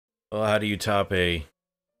Well, how do you top a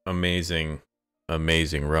amazing,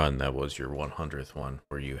 amazing run that was your 100th one,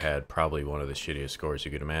 where you had probably one of the shittiest scores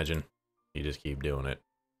you could imagine? You just keep doing it.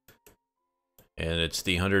 And it's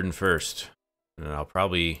the 101st. And I'll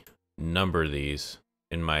probably number these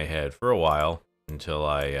in my head for a while until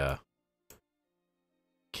I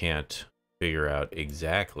can't figure out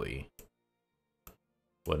exactly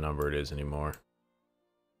what number it is anymore.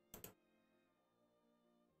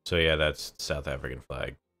 So yeah, that's South African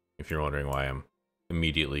flag, if you're wondering why I'm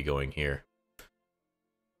immediately going here.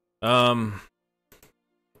 How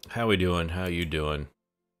we doing? How you doing?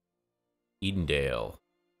 Edendale.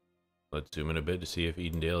 Let's zoom in a bit to see if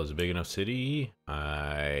Edendale is a big enough city.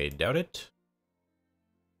 I doubt it.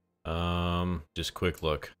 Just quick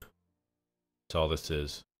look. That's all this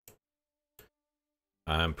is.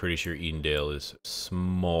 I'm pretty sure Edendale is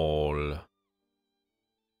small.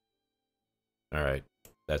 Alright,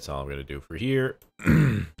 that's all I'm gonna do for here.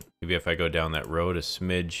 Maybe if I go down that road a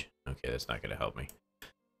smidge. Okay, that's not gonna help me.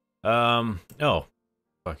 Oh.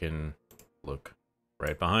 Fucking look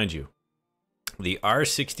right behind you. The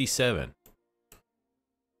R67.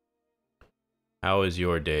 How has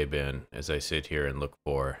your day been as I sit here and look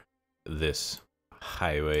for this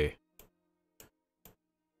highway?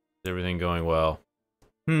 Is everything going well?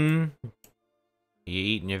 You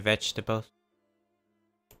eating your vegetables?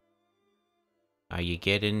 Are you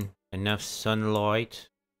getting enough sunlight?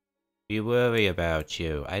 You worry about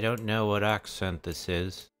you. I don't know what accent this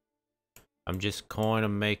is. I'm just kind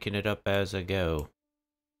of making it up as I go.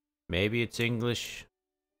 Maybe it's English.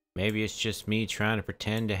 Maybe it's just me trying to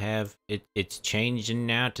pretend to have it. It's changing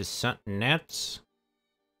now to something else.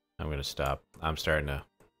 I'm gonna stop. I'm starting to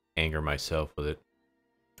anger myself with it.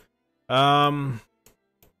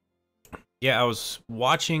 Yeah, I was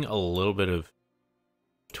watching a little bit of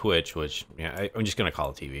Twitch, which, yeah, I'm just gonna call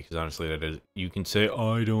it TV, because honestly, that is, you can say,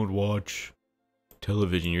 I don't watch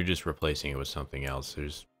television, you're just replacing it with something else.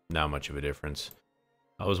 There's not much of a difference.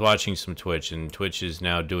 I was watching some Twitch, and Twitch is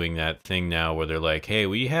now doing that thing now where they're like, hey,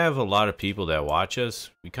 we have a lot of people that watch us.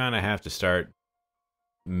 We kind of have to start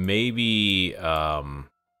maybe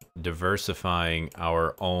diversifying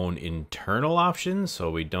our own internal options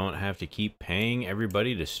so we don't have to keep paying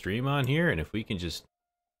everybody to stream on here. And if we can just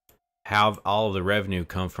have all of the revenue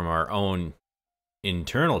come from our own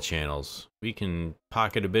internal channels, we can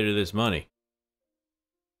pocket a bit of this money.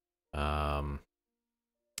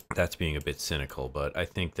 That's being a bit cynical, but I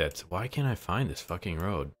think that's, why can't I find this fucking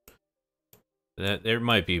road? That there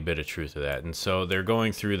might be a bit of truth to that. And so they're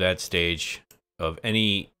going through that stage of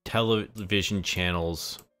any television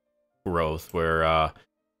channel's growth where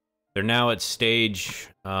they're now at stage,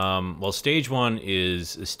 well, stage one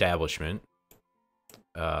is establishment.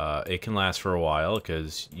 It can last for a while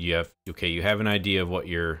because you have, okay, you have an idea of what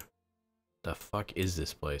the fuck is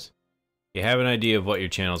this place? You have an idea of what your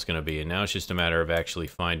channel is going to be, and now it's just a matter of actually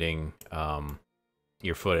finding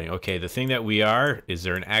your footing. Okay, the thing that we are, is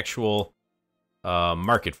there an actual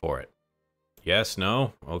market for it? Yes,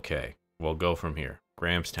 no? Okay, we'll go from here.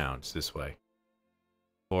 Grahamstown's this way.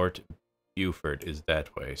 Fort Beaufort is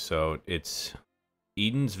that way. So it's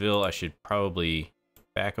Edensville. I should probably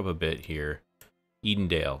back up a bit here.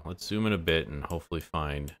 Edendale. Let's zoom in a bit and hopefully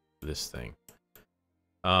find this thing.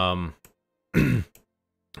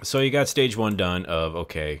 So you got stage one done of,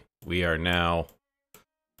 okay, we are now,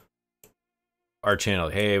 our channel,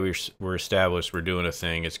 hey, we're established, we're doing a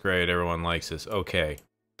thing, it's great, everyone likes us, okay.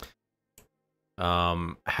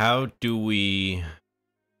 How do we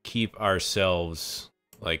keep ourselves,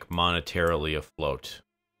 like, monetarily afloat?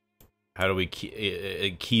 How do we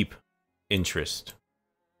keep interest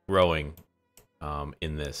growing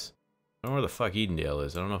in this? I don't know where the fuck Edendale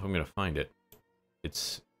is. I don't know if I'm gonna find it.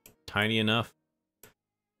 It's tiny enough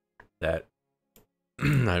that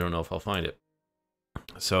I don't know if I'll find it.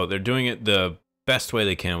 So they're doing it the best way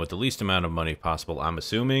they can with the least amount of money possible, I'm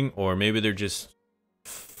assuming, or maybe they're just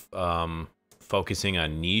focusing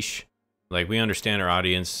on niche. Like, we understand our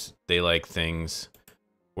audience, they like things.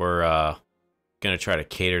 We're gonna try to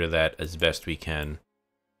cater to that as best we can.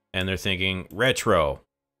 And they're thinking retro.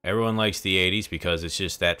 Everyone likes the 80s because it's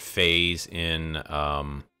just that phase in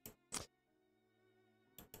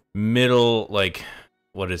middle, like,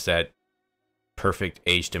 what is that perfect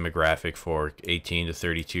age demographic for 18 to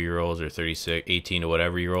 32-year-olds or 36, 18 to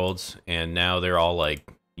whatever-year-olds. And now they're all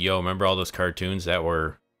like, yo, remember all those cartoons that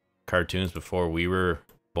were cartoons before we were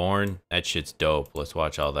born? That shit's dope. Let's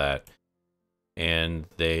watch all that. And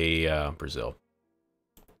they, Brazil.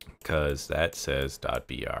 Because that says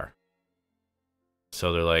 .br.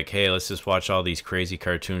 So they're like, hey, let's just watch all these crazy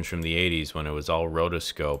cartoons from the 80s when it was all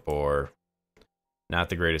rotoscope or not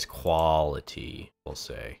the greatest quality, we'll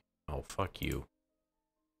say. No, fuck you.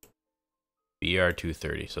 BR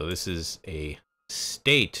 230. So this is a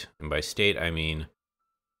state, and by state I mean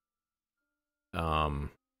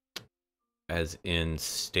as in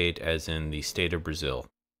state, as in the state of Brazil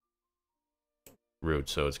route.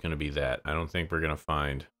 So it's going to be that. I don't think we're going to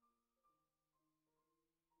find.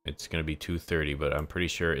 It's going to be 230, but I'm pretty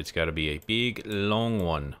sure it's got to be a big long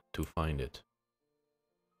one to find it.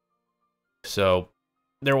 So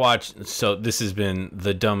they're watching. So this has been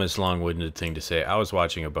the dumbest long-winded thing to say. I was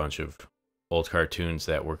watching a bunch of old cartoons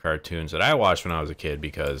that were cartoons that I watched when I was a kid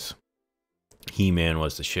because He-Man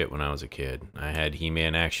was the shit when I was a kid. I had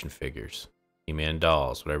He-Man action figures, He-Man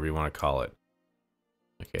dolls, whatever you want to call it.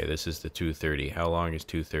 Okay, this is the 230. How long is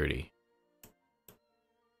 230?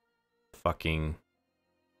 Fucking...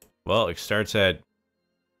 Well, it starts at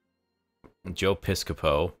Joe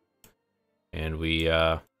Piscopo, and we,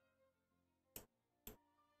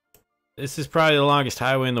 this is probably the longest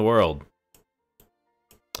highway in the world.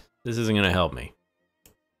 This isn't going to help me.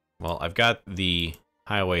 Well, I've got the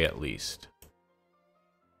highway at least.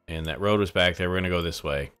 And that road was back there. We're going to go this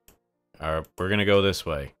way. We're going to go this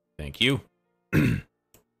way. Thank you.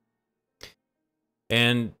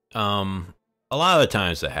 And a lot of the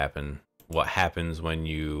times that happen, what happens when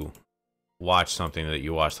you watch something that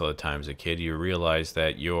you watched all the time as a kid, you realize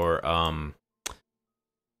that your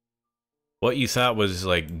what you thought was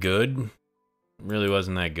like good really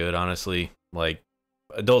wasn't that good, honestly. Like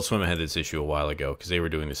Adult Swim had this issue a while ago because they were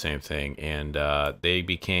doing the same thing, and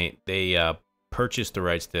they purchased the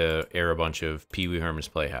rights to air a bunch of Pee-wee Herman's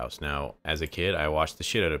Playhouse. Now, as a kid, I watched the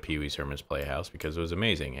shit out of Pee-wee Herman's Playhouse because it was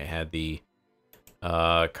amazing. It had the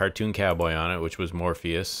cartoon cowboy on it, which was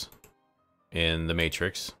Morpheus in The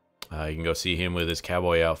Matrix. You can go see him with his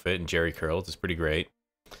cowboy outfit and Jerry curls. It's pretty great.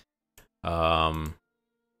 And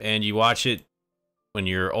you watch it when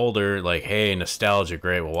you're older, like, hey, nostalgia,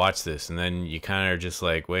 great, we'll watch this. And then you kind of are just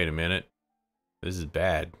like, wait a minute, this is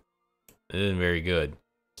bad. This isn't very good.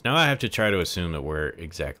 So now I have to try to assume that where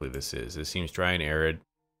exactly this is. It seems dry and arid.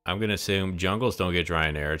 I'm going to assume jungles don't get dry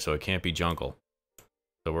and arid, so it can't be jungle.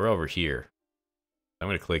 So we're over here. I'm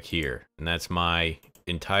going to click here, and that's my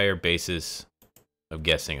entire basis of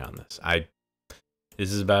guessing on this.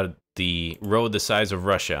 This is about the road the size of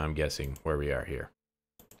Russia, I'm guessing, where we are here.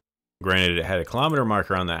 Granted, it had a kilometer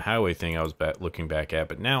marker on that highway thing I was looking back at,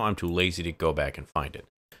 but now I'm too lazy to go back and find it.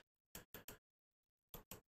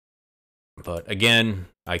 But again,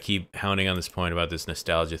 I keep hounding on this point about this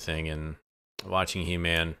nostalgia thing, and watching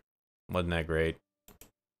He-Man wasn't that great.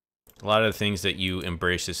 A lot of the things that you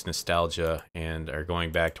embrace this nostalgia and are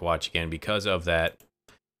going back to watch again because of that,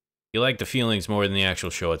 you like the feelings more than the actual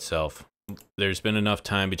show itself. There's been enough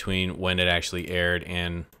time between when it actually aired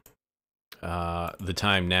and the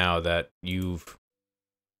time now that you've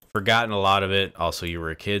forgotten a lot of it. Also, you were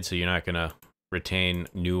a kid, so you're not going to retain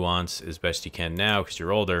nuance as best you can now because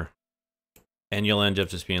you're older. And you'll end up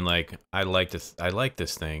just being like, I like this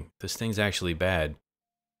thing. This thing's actually bad.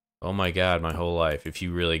 Oh my god, my whole life. If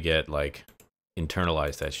you really get, like,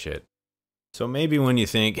 internalize that shit. So maybe when you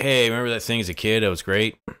think, hey, remember that thing as a kid? It was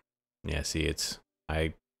great. Yeah, see,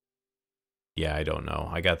 yeah, I don't know.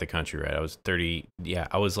 I got the country right. I was 30. Yeah,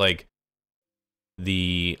 I was like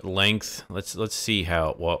the length. Let's see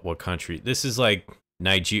what country. This is like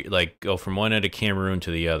Nigeria, like go from one end of Cameroon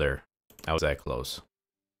to the other. I was that close.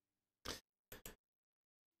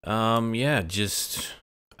 Yeah, just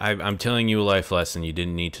I'm telling you a life lesson you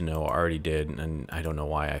didn't need to know, already did, and I don't know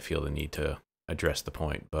why I feel the need to address the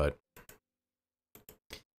point, but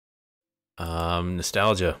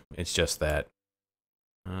nostalgia, it's just that.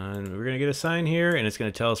 And we're gonna get a sign here, and it's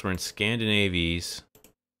gonna tell us we're in Scandinavies.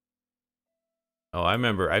 Oh, I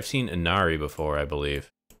remember, I've seen Inari before, I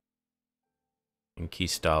believe. In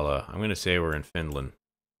Kistala. I'm gonna say we're in Finland.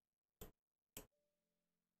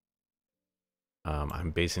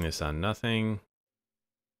 I'm basing this on nothing.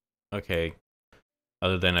 Okay.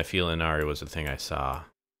 Other than I feel Inari was a thing I saw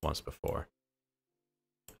once before.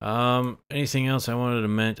 Anything else I wanted to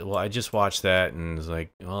mention? Well, I just watched that and was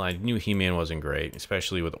like, well, I knew He-Man wasn't great,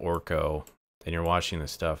 especially with Orko. And you're watching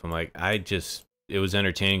this stuff. I'm like, it was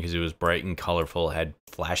entertaining because it was bright and colorful, had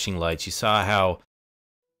flashing lights. You saw how,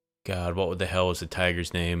 God, what the hell was the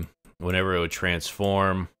tiger's name? Whenever it would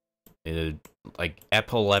transform, it like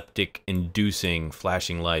epileptic inducing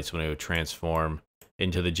flashing lights when it would transform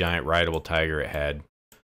into the giant rideable tiger it had.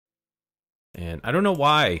 And I don't know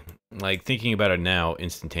why, like thinking about it now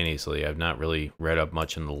instantaneously, I've not really read up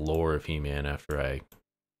much in the lore of He-Man after I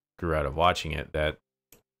grew out of watching it, that,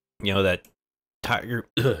 you know, that tiger,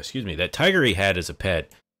 excuse me, that tiger he had as a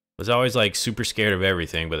pet was always like super scared of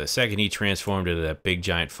everything, but the second he transformed into that big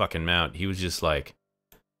giant fucking mount, he was just like,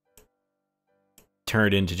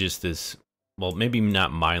 turned into just this, well, maybe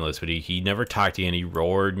not mindless, but he never talked to you and he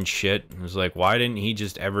roared and shit. It was like, why didn't he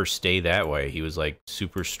just ever stay that way? He was like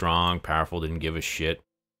super strong, powerful, didn't give a shit.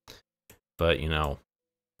 But, you know,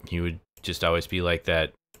 he would just always be like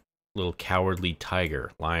that little cowardly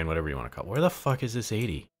tiger, lion, whatever you want to call it. Where the fuck is this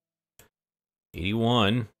 80?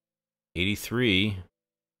 81, 83.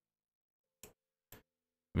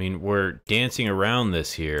 I mean, we're dancing around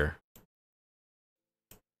this here.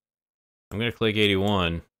 I'm going to click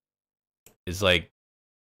 81. Is like,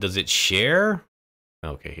 does it share?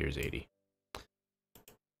 Okay, here's 80.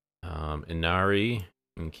 Inari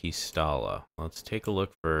and Kistala. Let's take a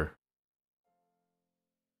look for...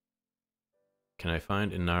 Can I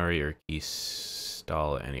find Inari or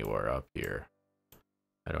Kistala anywhere up here?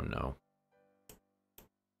 I don't know.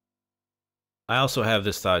 I also have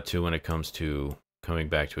this thought too when it comes to coming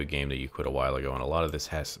back to a game that you quit a while ago, and a lot of this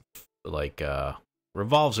has, like,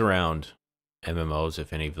 revolves around MMOs,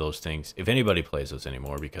 if any of those things, if anybody plays those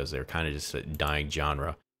anymore, because they're kind of just a dying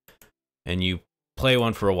genre. And you play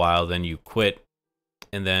one for a while, then you quit,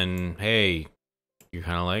 and then, hey, you're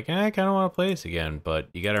kind of like, I kind of want to play this again, but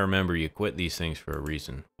you got to remember, you quit these things for a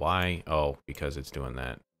reason. Why? Oh, because it's doing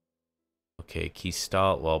that. Okay,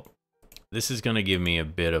 Keystall, well, this is going to give me a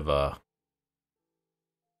bit of a...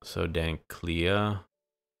 So, Danklia.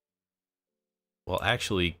 Well,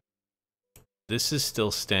 actually, this is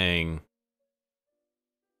still staying...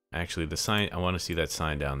 Actually, the sign, I want to see that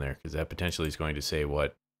sign down there, because that potentially is going to say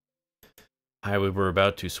what highway we're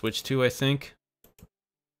about to switch to, I think.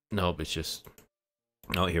 Nope, it's just...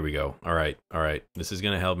 Oh, here we go. Alright, alright. This is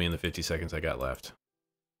going to help me in the 50 seconds I got left.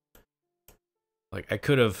 Like, I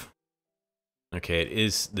could have... Okay,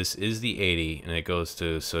 this is the 80, and it goes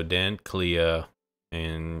to Sodan, Clea,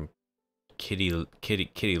 and Kitty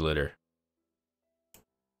Litter.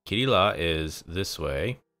 Kitty La is this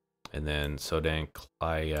way. And then Sodan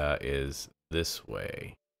Klaya is this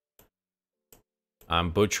way.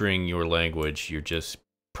 I'm butchering your language. You're just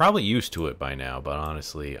probably used to it by now, but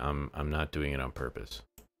honestly, I'm not doing it on purpose.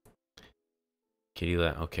 Kitty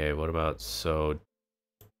La, okay, what about so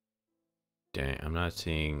dang, I'm not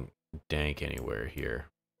seeing dank anywhere here.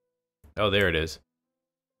 Oh, there it is.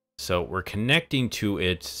 So we're connecting to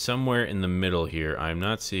it somewhere in the middle here. I'm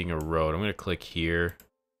not seeing a road. I'm going to click here.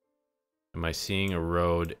 Am I seeing a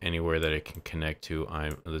road anywhere that it can connect to?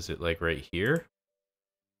 Is it like right here?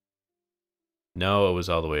 No, it was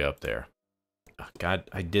all the way up there. Oh, God,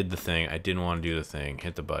 I did the thing. I didn't want to do the thing.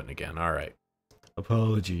 Hit the button again. All right.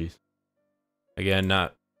 Apologies. Again,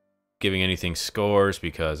 not giving anything scores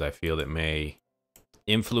because I feel that may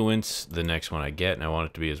influence the next one I get, and I want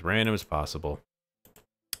it to be as random as possible.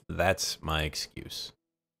 That's my excuse.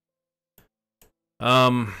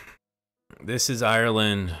 This is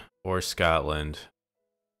Ireland or Scotland.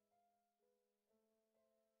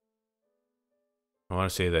 I want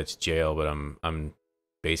to say that's jail, but I'm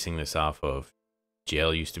basing this off of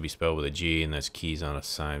jail used to be spelled with a G, and that's keys on a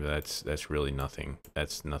sign. But that's really nothing.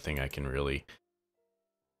 That's nothing I can really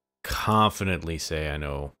confidently say I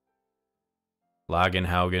know.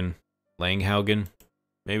 Langhaugen.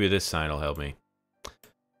 Maybe this sign will help me.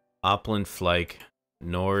 Opland Flyke.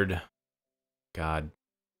 Nord. God.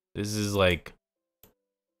 This is like...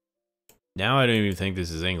 Now I don't even think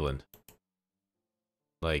this is England.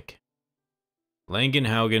 Like...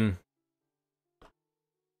 Langenhaugen...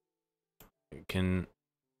 Can...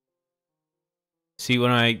 See,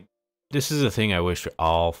 when I... This is a thing I wish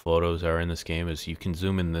all photos are in this game, is you can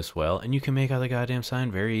zoom in this well, and you can make out the goddamn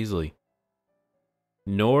sign very easily.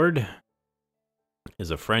 Nord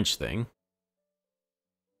is a French thing.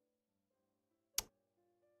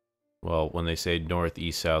 Well, when they say north,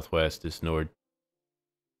 east, southwest, it's nord,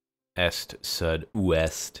 est, sud,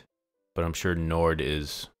 ouest. But I'm sure Nord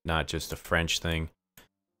is not just a French thing.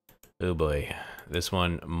 Oh boy. This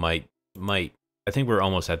one might. I think we're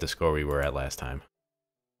almost at the score we were at last time.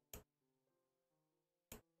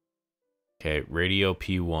 Okay, radio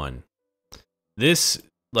P1. This,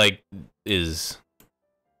 like, is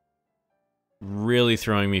really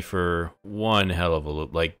throwing me for one hell of a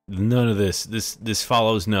loop. Like, none of this. This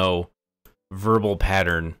follows no verbal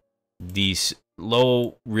pattern. These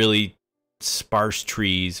low, really sparse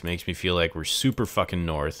trees makes me feel like we're super fucking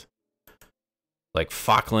north. Like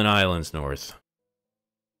Falkland Islands north.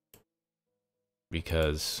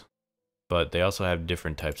 Because, but they also have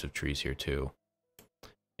different types of trees here too.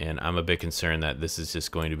 And I'm a bit concerned that this is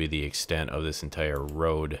just going to be the extent of this entire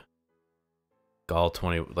road. Gall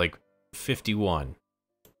 20, like 51.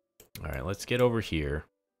 All right, let's get over here.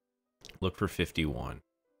 Look for 51.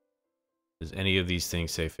 Does any of these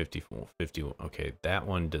things say 54? 51. Okay, that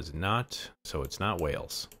one does not, so it's not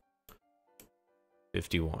Wales.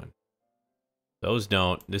 51. Those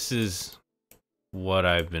don't. This is what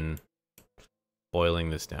I've been boiling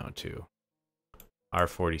this down to.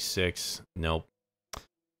 R46. Nope.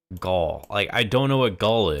 Gall. Like, I don't know what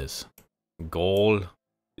gull is. Gold.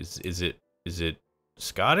 Is it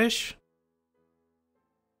Scottish?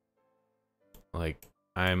 Like,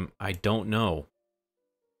 I don't know.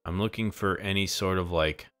 I'm looking for any sort of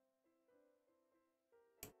like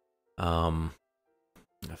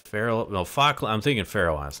Faroe, no, Falkland. I'm thinking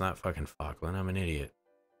Faroe. It's not fucking Falkland. I'm an idiot.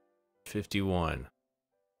 51.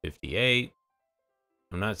 58.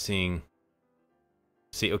 I'm not seeing.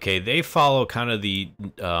 See, okay, they follow kind of the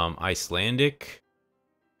Icelandic.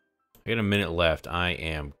 I got a minute left. I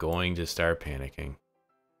am going to start panicking.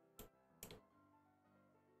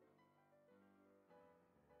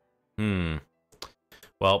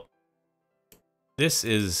 Well, this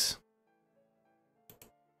is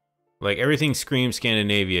like everything screams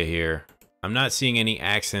Scandinavia here. I'm not seeing any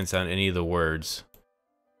accents on any of the words.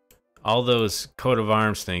 All those coat of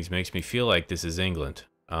arms things makes me feel like this is England.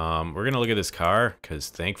 We're gonna look at this car because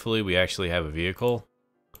thankfully we actually have a vehicle,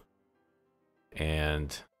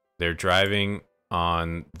 and they're driving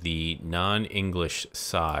on the non-English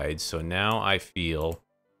side. So now I feel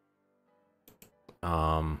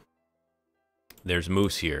there's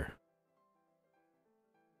moose here.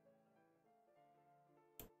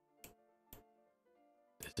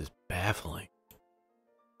 This is baffling.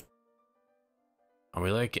 Are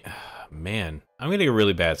we like, man, I'm gonna get a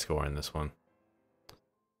really bad score in this one.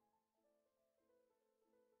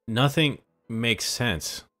 Nothing makes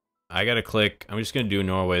sense. I gotta click. I'm just gonna do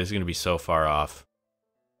Norway. This is gonna be so far off.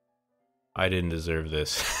 I didn't deserve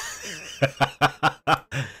this.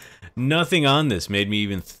 Nothing on this made me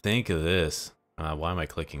even think of this. Why am I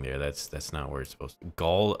clicking there? That's not where it's supposed to.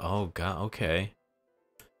 Gold. Oh god. Okay.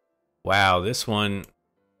 Wow. This one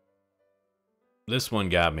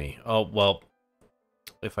got me. Oh well.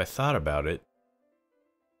 If I thought about it,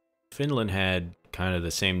 Finland had kind of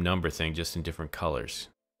the same number thing, just in different colors.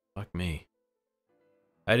 Fuck me.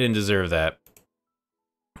 I didn't deserve that.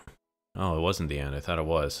 Oh, it wasn't the end. I thought it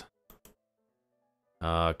was.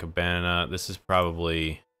 Cabana. This is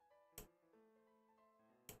probably...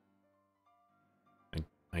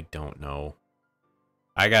 I don't know.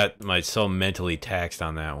 I got my so mentally taxed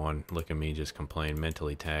on that one. Look at me just complain.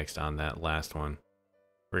 Mentally taxed on that last one.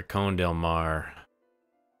 Rincon del Mar.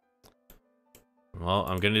 Well,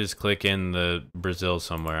 I'm gonna just click in the Brazil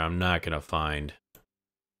somewhere. I'm not gonna find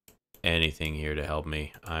anything here to help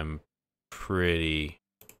me. I'm pretty...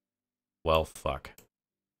 well, fuck.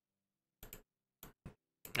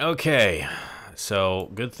 Okay,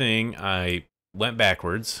 so good thing I went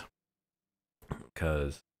backwards,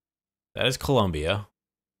 because that is Colombia.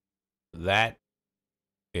 That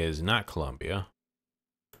is not Colombia.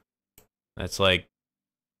 That's like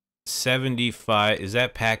 75. Is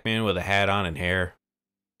that Pac-Man with a hat on and hair?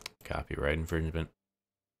 Copyright infringement.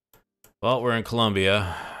 Well, we're in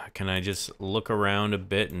Colombia. Can I just look around a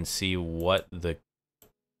bit and see what the...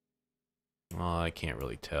 well, I can't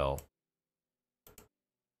really tell.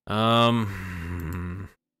 Well,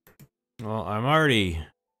 I'm already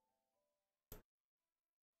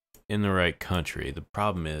in the right country. The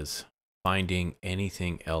problem is finding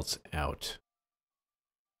anything else out.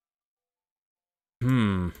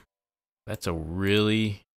 That's a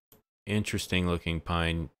really interesting looking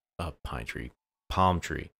palm tree.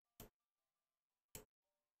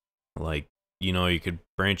 Like, you know, you could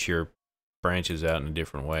branch your branches out in a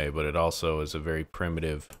different way, but it also is a very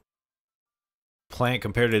primitive plant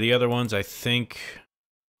compared to the other ones. I think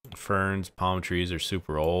ferns, palm trees are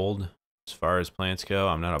super old as far as plants go.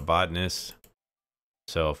 I'm not a botanist,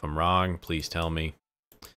 so if I'm wrong, please tell me.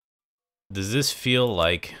 Does this feel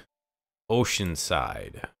like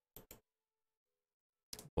oceanside?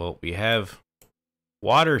 Well, we have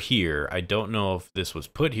water here. I don't know if this was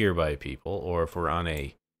put here by people or if we're on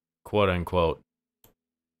a quote-unquote...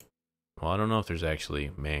 well, I don't know if there's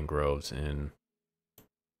actually mangroves in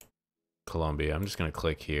Colombia. I'm just gonna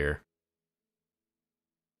click here.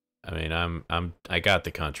 I mean, I got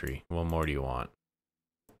the country. What more do you want?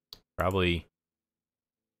 Probably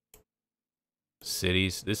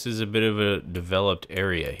cities. This is a bit of a developed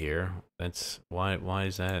area here. That's why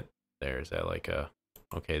is that there? Is that like a...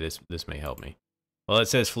 okay, this may help me. Well, it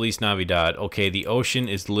says Feliz Navidad. Okay, the ocean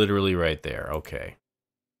is literally right there. Okay.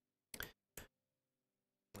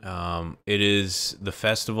 It is the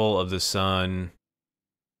festival of the sun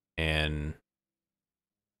and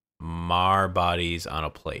mar bodies on a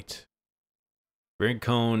plate.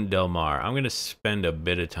 Rincon del Mar. I'm going to spend a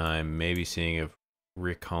bit of time maybe seeing if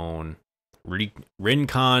Rincon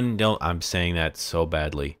del... I'm saying that so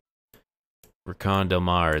badly. Rincon del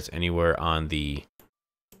Mar is anywhere on the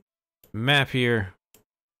map here.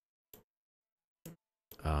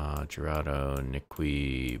 Gerardo,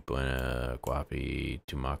 Niqui, Buena, Guapi,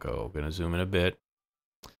 Tumaco. Gonna zoom in a bit.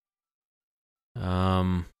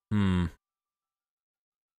 I'm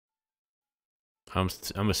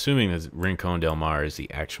assuming that Rincon del Mar is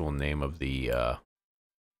the actual name of the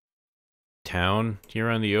town here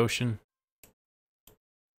on the ocean.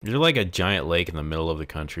 There's like a giant lake in the middle of the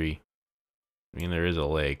country. I mean, there is a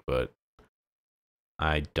lake, but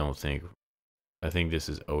I think this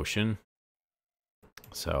is ocean.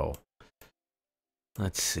 So,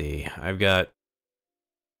 let's see. I've got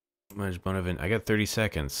I got 30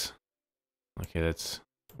 seconds. Okay, I'm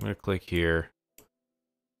gonna click here.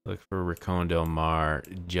 Look for Rincon del Mar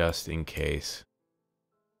just in case.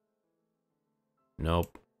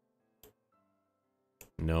 Nope.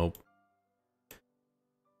 Nope.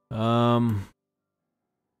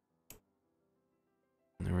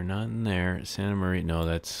 We're not in there. Santa Maria. No,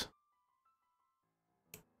 that's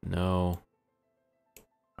no.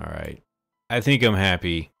 All right. I think I'm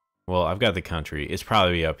happy. Well, I've got the country. It's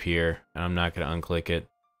probably up here, and I'm not gonna unclick it.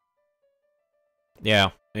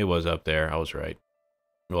 Yeah, it was up there. I was right.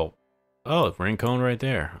 Well, oh, Rincon right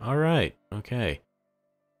there. All right. Okay.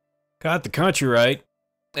 Got the country right.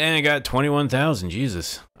 And I got 21,000.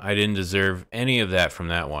 Jesus. I didn't deserve any of that from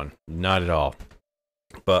that one. Not at all.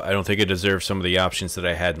 But I don't think I deserve some of the options that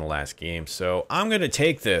I had in the last game. So I'm going to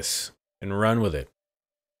take this and run with it.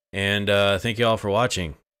 And thank you all for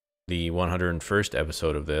watching the 101st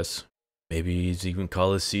episode of this. Maybe you even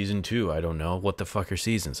call this season 2. I don't know. What the fuck are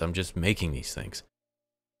seasons? I'm just making these things.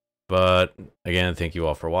 But again, thank you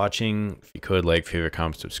all for watching. If you could, like, favorite,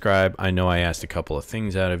 comment, subscribe. I know I asked a couple of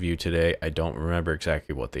things out of you today. I don't remember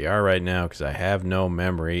exactly what they are right now because I have no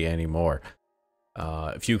memory anymore.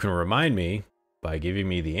 If you can remind me by giving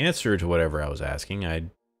me the answer to whatever I was asking, I'd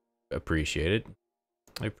appreciate it.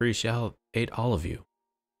 I appreciate all of you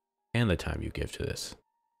and the time you give to this.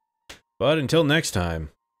 But until next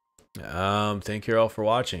time, thank you all for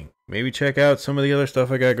watching. Maybe check out some of the other stuff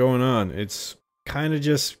I got going on. It's kind of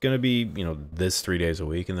just gonna be, you know, this 3 days a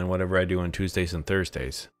week, and then whatever I do on Tuesdays and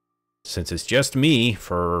Thursdays. Since it's just me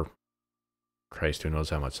for Christ, who knows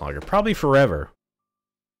how much longer, probably forever.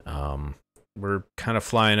 We're kind of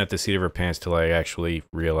flying at the seat of our pants till I actually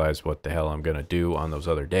realize what the hell I'm gonna do on those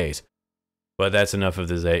other days. But that's enough of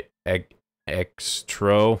this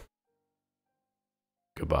extro.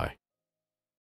 Goodbye.